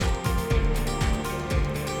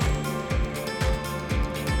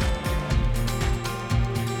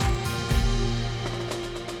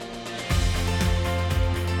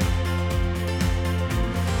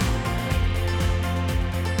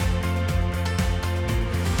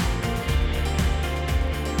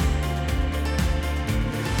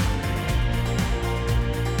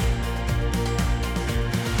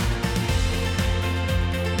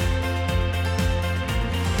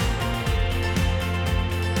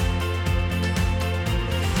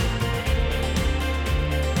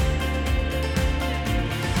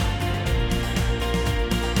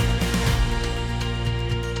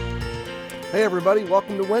Hey everybody,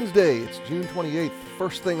 welcome to Wednesday. It's June 28th.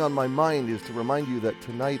 First thing on my mind is to remind you that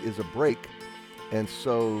tonight is a break. And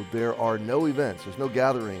so there are no events, there's no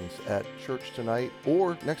gatherings at church tonight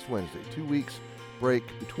or next Wednesday. 2 weeks break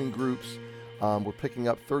between groups. We're picking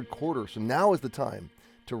up third quarter. So now is the time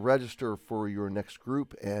to register for your next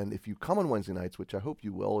group. And if you come on Wednesday nights, which I hope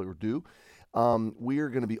you will or do, we are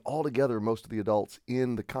going to be all together, most of the adults,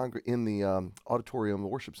 in the auditorium, the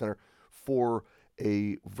worship center, for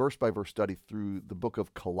a verse-by-verse study through the book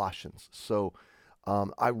of Colossians. So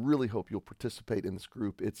I really hope you'll participate in this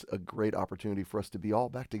group. It's a great opportunity for us to be all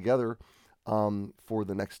back together for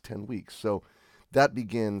the next 10 weeks. So that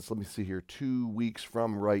begins, let me see here, 2 weeks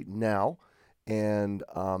from right now. And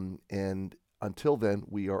until then,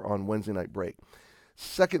 we are on Wednesday night break.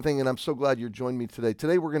 Second thing, and I'm so glad you're joining me today.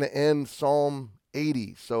 Today we're going to end Psalm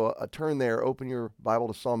 80. So turn there, open your Bible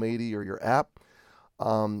to Psalm 80 or your app.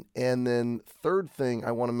 And then third thing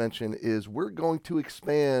I want to mention is we're going to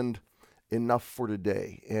expand enough for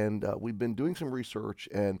today. And we've been doing some research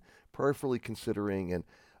and prayerfully considering. And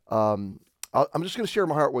I'm just going to share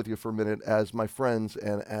my heart with you for a minute as my friends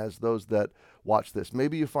and as those that watch this.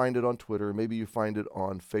 Maybe you find it on Twitter. Maybe you find it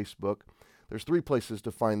on Facebook. There's 3 places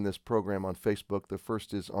to find this program on Facebook. The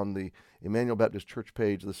first is on the Emmanuel Baptist Church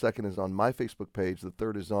page. The second is on my Facebook page. The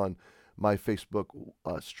third is on my Facebook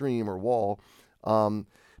stream or wall.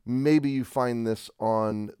 Maybe you find this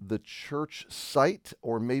on the church site,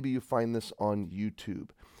 or maybe you find this on YouTube.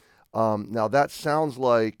 Now that sounds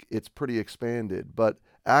like it's pretty expanded, but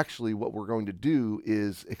actually what we're going to do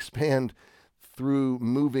is expand through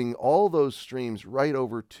moving all those streams right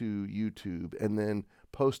over to YouTube and then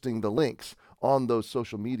posting the links on those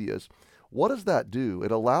social medias. What does that do?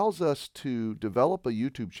 It allows us to develop a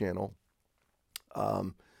YouTube channel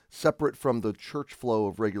separate from the church flow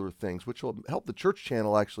of regular things, which will help the church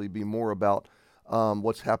channel actually be more about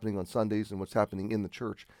what's happening on Sundays and what's happening in the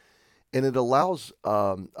church. And it allows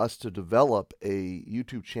us to develop a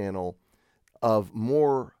YouTube channel of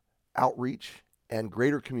more outreach and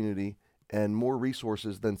greater community and more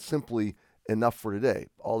resources than simply enough for today.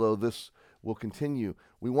 Although this will continue,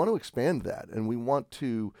 we want to expand that, and we want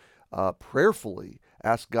to prayerfully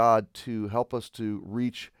ask God to help us to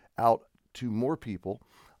reach out to more people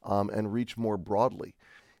and reach more broadly.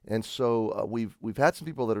 And so we've had some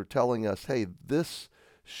people that are telling us, hey, this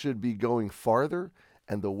should be going farther,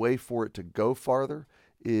 and the way for it to go farther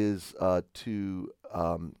is to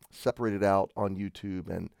separate it out on YouTube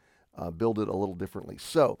and build it a little differently.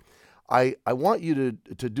 So I want you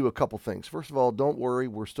to do a couple things. First of all, don't worry.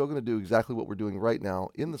 We're still going to do exactly what we're doing right now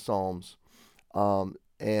in the Psalms,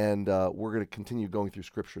 and we're going to continue going through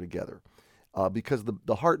Scripture together. Because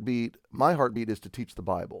my heartbeat is to teach the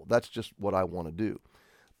Bible. That's just what I want to do.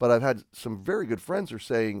 But I've had some very good friends who are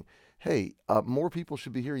saying, hey, more people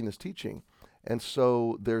should be hearing this teaching. And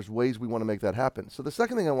so there's ways we want to make that happen. So the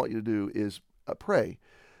second thing I want you to do is pray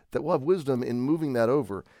that we'll have wisdom in moving that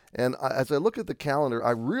over. And as I look at the calendar,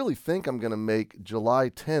 I really think I'm going to make July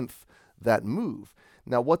 10th that move.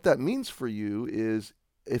 Now, what that means for you is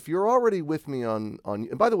if you're already with me on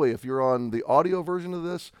and by the way, if you're on the audio version of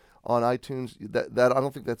this, on iTunes, that I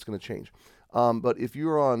don't think that's going to change. But if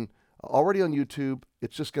you're already on YouTube,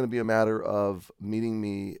 it's just going to be a matter of meeting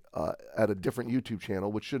me at a different YouTube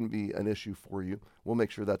channel, which shouldn't be an issue for you. We'll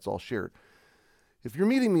make sure that's all shared. If you're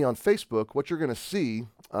meeting me on Facebook, what you're going to see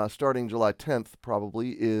starting July 10th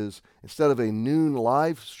probably is instead of a noon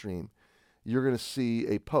live stream, you're going to see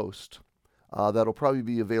a post that'll probably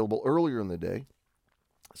be available earlier in the day,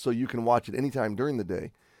 so you can watch it anytime during the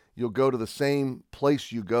day. You'll go to the same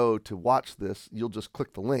place you go to watch this. You'll just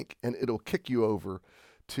click the link, and it'll kick you over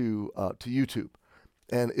to YouTube,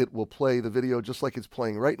 and it will play the video just like it's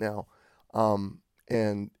playing right now. So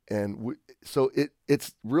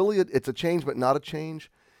it's really it's a change, but not a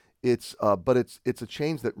change. It's a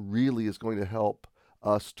change that really is going to help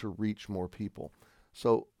us to reach more people.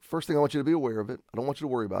 So first thing, I want you to be aware of it. I don't want you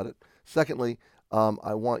to worry about it. Secondly,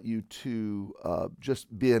 I want you to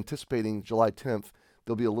just be anticipating July 10th.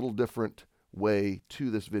 There'll be a little different way to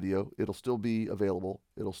this video. It'll still be available.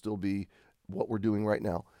 It'll still be what we're doing right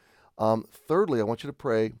now. Thirdly, I want you to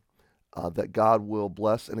pray that God will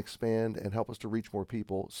bless and expand and help us to reach more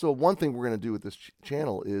people. So one thing we're going to do with this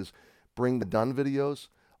channel is bring the done videos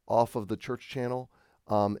off of the church channel,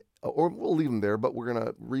 or we'll leave them there, but I'm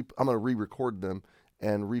going to re-record them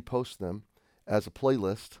and repost them as a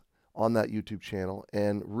playlist on that YouTube channel,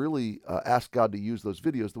 and really ask God to use those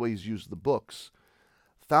videos the way He's used the books.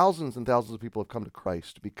 Thousands and thousands of people have come to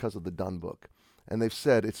Christ because of the Done book. And they've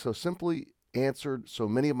said, it's so simply answered so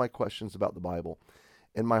many of my questions about the Bible.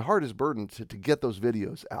 And my heart is burdened to get those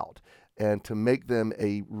videos out. and to make them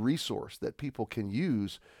a resource that people can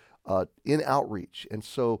use in outreach. And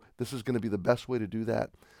so this is going to be the best way to do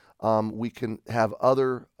that. We can have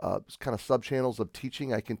other kind of sub-channels of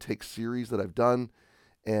teaching. I can take series that I've done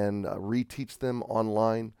and reteach them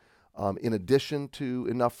online in addition to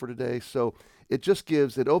Enough for Today. So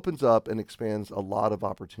it opens up and expands a lot of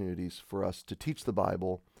opportunities for us to teach the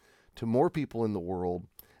Bible to more people in the world,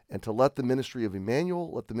 and to let the ministry of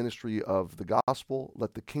Emmanuel, let the ministry of the gospel,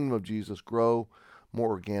 let the kingdom of Jesus grow more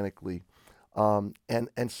organically.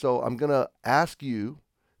 And so I'm going to ask you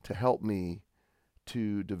to help me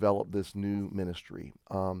to develop this new ministry.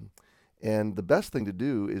 And the best thing to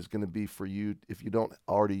do is going to be for you, if you don't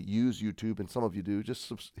already use YouTube, and some of you do,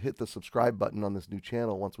 just hit the subscribe button on this new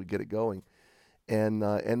channel once we get it going, and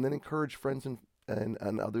then encourage friends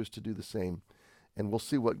and others to do the same. And we'll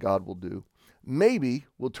see what God will do. Maybe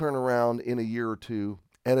we'll turn around in a year or two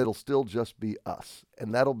and it'll still just be us.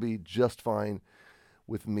 And that'll be just fine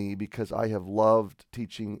with me, because I have loved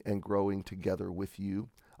teaching and growing together with you.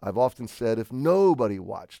 I've often said if nobody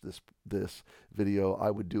watched this video,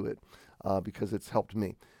 I would do it because it's helped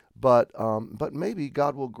me. But maybe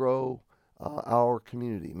God will grow our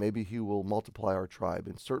community. Maybe he will multiply our tribe.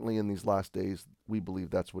 And certainly in these last days, we believe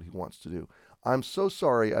that's what he wants to do. I'm so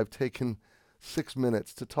sorry I've taken 6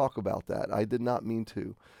 minutes to talk about that. I did not mean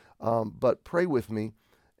to. But pray with me.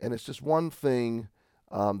 And it's just one thing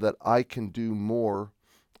that I can do more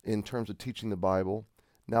in terms of teaching the Bible.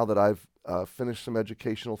 Now that I've finished some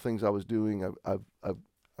educational things I was doing, I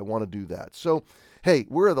want to do that. So, hey,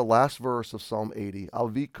 we're at the last verse of Psalm 80.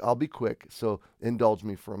 I'll be quick, so indulge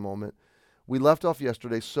me for a moment. We left off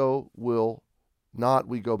yesterday, so will not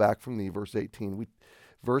we go back from thee, verse 18.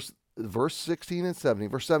 Verse 16 and 17.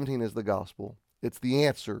 Verse 17 is the gospel. It's the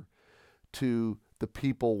answer to the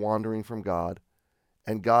people wandering from God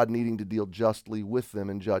and God needing to deal justly with them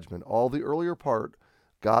in judgment. All the earlier part,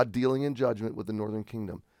 God dealing in judgment with the northern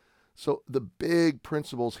kingdom. So the big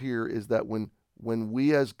principles here is that when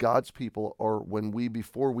we as God's people, or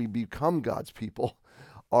before we become God's people,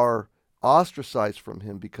 are ostracized from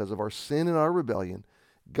him because of our sin and our rebellion,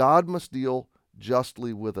 God must deal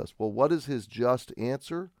justly with us. Well, what is his just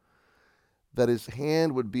answer? That his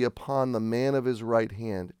hand would be upon the man of his right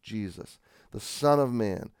hand, Jesus, the Son of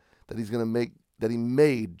Man, that he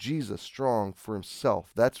made Jesus strong for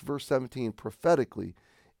himself. That's verse 17, prophetically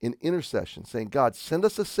in intercession, saying, God, send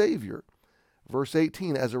us a Savior. Verse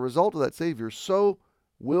 18, as a result of that Savior, so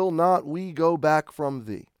will not we go back from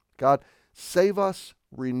thee. God, save us,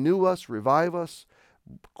 renew us, revive us,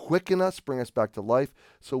 quicken us, bring us back to life,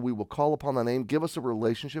 so we will call upon thy name. Give us a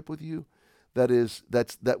relationship with you that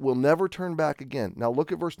will never turn back again. Now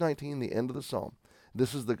look at verse 19, the end of the psalm.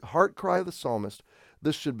 This is the heart cry of the psalmist.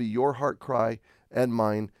 This should be your heart cry and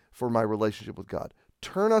mine for my relationship with God.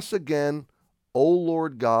 Turn us again, O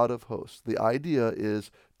Lord God of hosts. The idea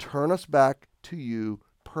is turn us back to you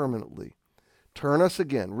permanently. Turn us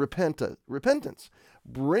again. Repentance.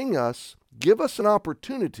 Give us an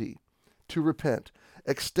opportunity to repent.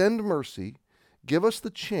 Extend mercy. Give us the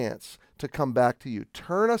chance to come back to you.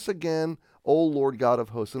 Turn us again, O Lord God of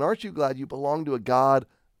hosts. And aren't you glad you belong to a God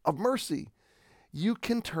of mercy? You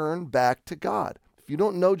can turn back to God. If you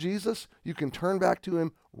don't know Jesus, you can turn back to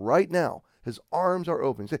him right now. His arms are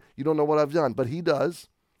open. You say, you don't know what I've done, but he does.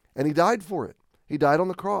 And he died for it. He died on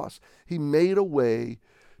the cross. He made a way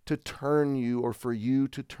to turn you, or for you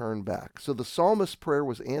to turn back. So the psalmist's prayer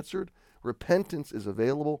was answered. Repentance is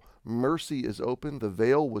available. Mercy is open. The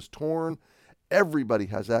veil was torn. Everybody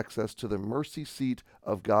has access to the mercy seat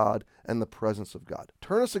of God and the presence of God.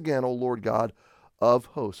 Turn us again, O Lord God of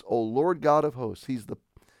hosts. O Lord God of hosts. He's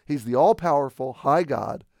the all-powerful high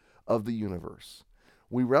God of the universe.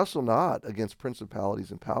 We wrestle not against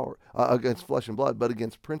principalities and power, against flesh and blood, but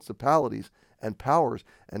against principalities and powers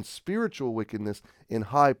and spiritual wickedness in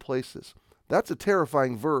high places. That's a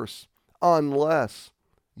terrifying verse, unless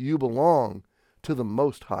you belong to the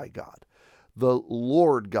Most High God, the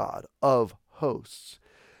Lord God of hosts.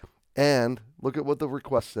 And look at what the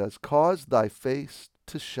request says. Cause thy face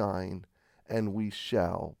to shine, and we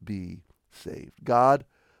shall be saved. God,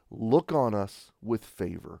 look on us with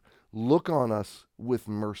favor. Look on us with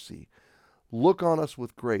mercy. Look on us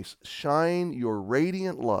with grace. Shine your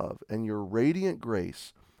radiant love and your radiant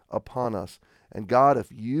grace upon us. And God, if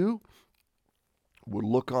you would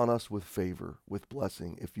look on us with favor, with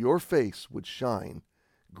blessing, if your face would shine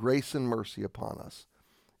grace and mercy upon us,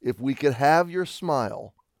 if we could have your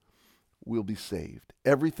smile, we'll be saved.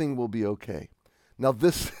 Everything will be okay. Now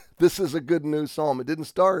this is a good news psalm. It didn't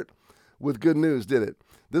start with good news, did it?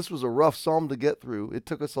 This was a rough psalm to get through. It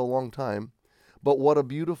took us a long time. But what a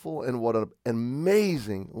beautiful and what an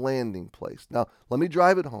amazing landing place. Now, let me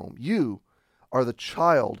drive it home. You are the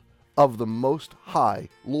child of the Most High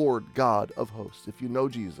Lord God of hosts. If you know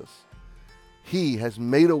Jesus, He has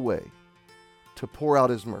made a way to pour out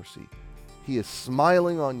His mercy. He is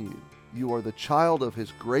smiling on you. You are the child of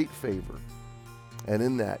His great favor. And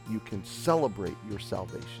in that, you can celebrate your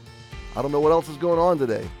salvation. I don't know what else is going on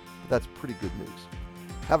today, but that's pretty good news.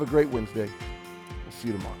 Have a great Wednesday. We'll see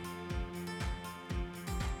you tomorrow.